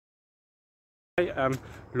I am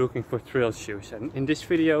looking for trail shoes, and in this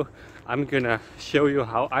video I'm gonna show you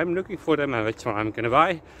how I'm looking for them and which one I'm gonna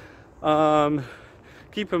buy.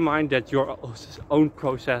 Keep in mind that your own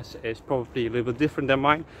process is probably a little bit different than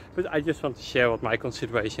mine, but I just want to share what my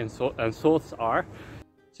considerations and thoughts are.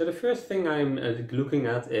 So the first thing I'm looking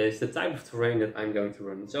at is the type of terrain that I'm going to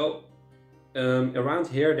run. So around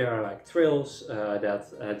here there are like trails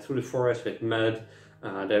that through the forest with mud.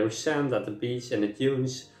 There is sand at the beach and the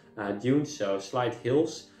dunes, so slight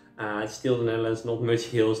hills. It's still the Netherlands, not much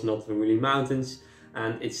hills, not really mountains,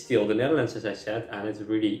 and it's still the Netherlands, as I said, and it's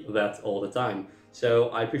really wet all the time.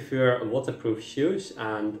 So I prefer waterproof shoes,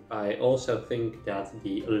 and I also think that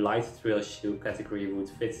the light trail shoe category would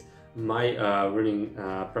fit my running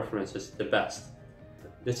preferences the best.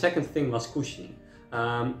 The second thing was cushioning.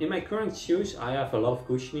 In my current shoes I have a lot of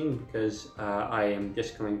cushioning because I am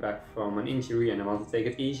just coming back from an injury and I want to take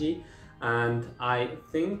it easy, and I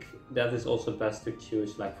think that is also best to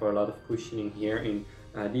choose like for a lot of cushioning here in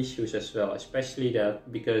these shoes as well, especially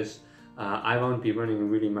that because I won't be running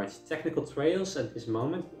really much technical trails at this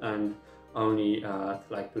moment and only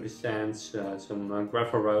like to the sands, some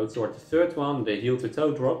gravel roads, or the third one, the heel to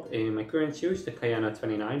toe drop. In my current shoes, the Kayano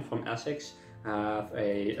 29 from Asics, have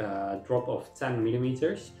a drop of 10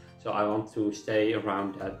 millimeters, so I want to stay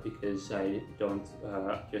around that because I don't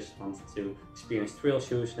just want to experience trail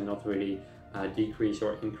shoes and not really decrease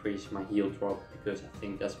or increase my heel drop, because I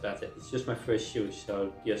think that's better. It's just my first shoe,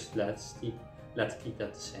 so just let's keep that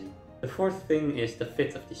the same. The fourth thing is the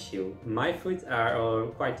fit of the shoe. My feet are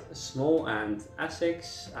quite small, and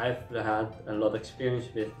Asics, I've had a lot of experience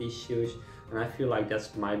with these shoes, and I feel like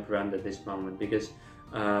that's my brand at this moment because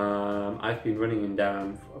I've been running in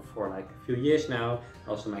them for like a few years now.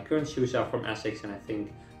 Also my current shoes are from Asics, and I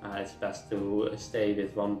think it's best to stay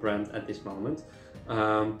with one brand at this moment.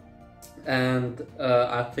 I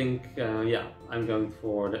think yeah, I'm going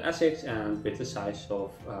for the Asics and with the size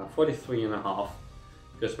of 43.5,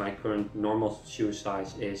 because my current normal shoe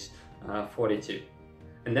size is 42.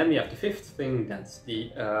 And then we have the fifth thing, that's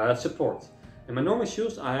the support. In my normal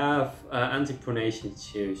shoes I have anti-pronation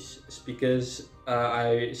shoes because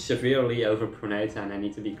I severely overpronate and I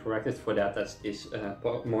need to be corrected for that at this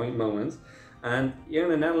moment. And here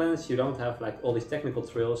in the Netherlands you don't have like all these technical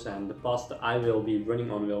trails, and the path that I will be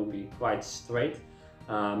running on will be quite straight.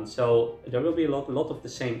 So there will be a lot of the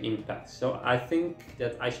same impact. So I think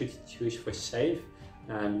that I should choose for safe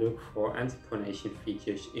and look for anti-pronation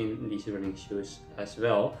features in these running shoes as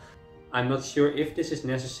well. I'm not sure if this is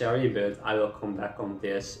necessary, but I will come back on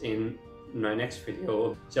this in my next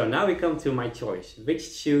video. So now we come to my choice. Which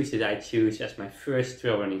shoes did I choose as my first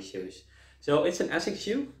trail running shoes? So it's an Asics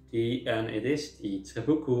shoe, and it is the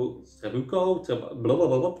Trabuco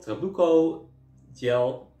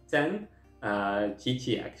Gel 10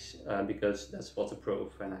 GTX, because that's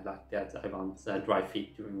waterproof and I like that. I want dry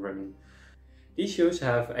feet during running. These shoes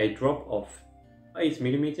have a drop of 8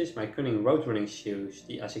 millimeters. My current road running shoes,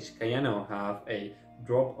 the Asics Kayano, have a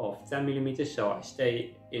drop of 10 millimeters, so I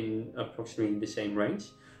stay in approximately the same range.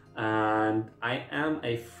 And I am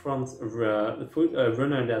a front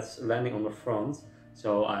runner that's landing on the front,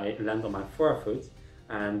 so I land on my forefoot,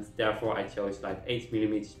 and therefore I chose like 8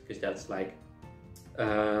 millimeters because that's like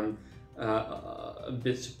a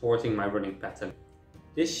bit supporting my running pattern.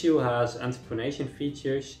 This shoe has anti-pronation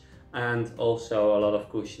features and also a lot of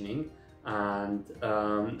cushioning, and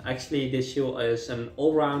actually this shoe is an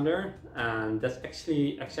all-rounder, and that's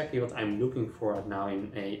actually exactly what I'm looking for right now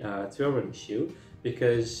in a trail running shoe,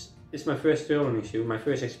 because it's my first trail running shoe, my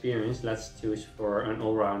first experience. Let's choose for an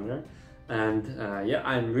all-rounder, and yeah,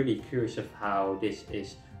 I'm really curious of how this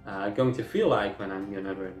is going to feel like when I'm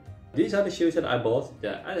gonna run. These are the shoes that I bought,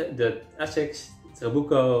 the Asics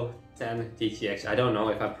Trabuco 10 GTX. I don't know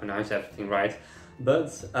if I pronounced everything right,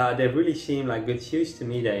 but they really seem like good shoes to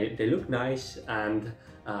me. They look nice, and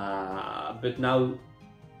but now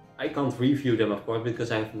I can't review them, of course,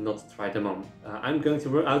 because I have not tried them on. I'm going to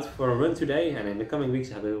run out for a run today, and in the coming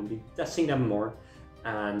weeks I will be testing them more,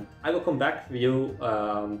 and I will come back to you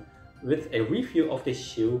with a review of this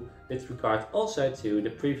shoe with regard also to the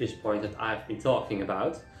previous point that I've been talking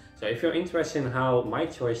about. So if you're interested in how my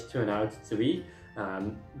choice turned out to be,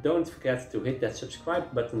 don't forget to hit that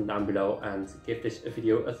subscribe button down below and give this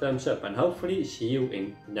video a thumbs up, and hopefully see you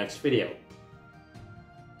in the next video.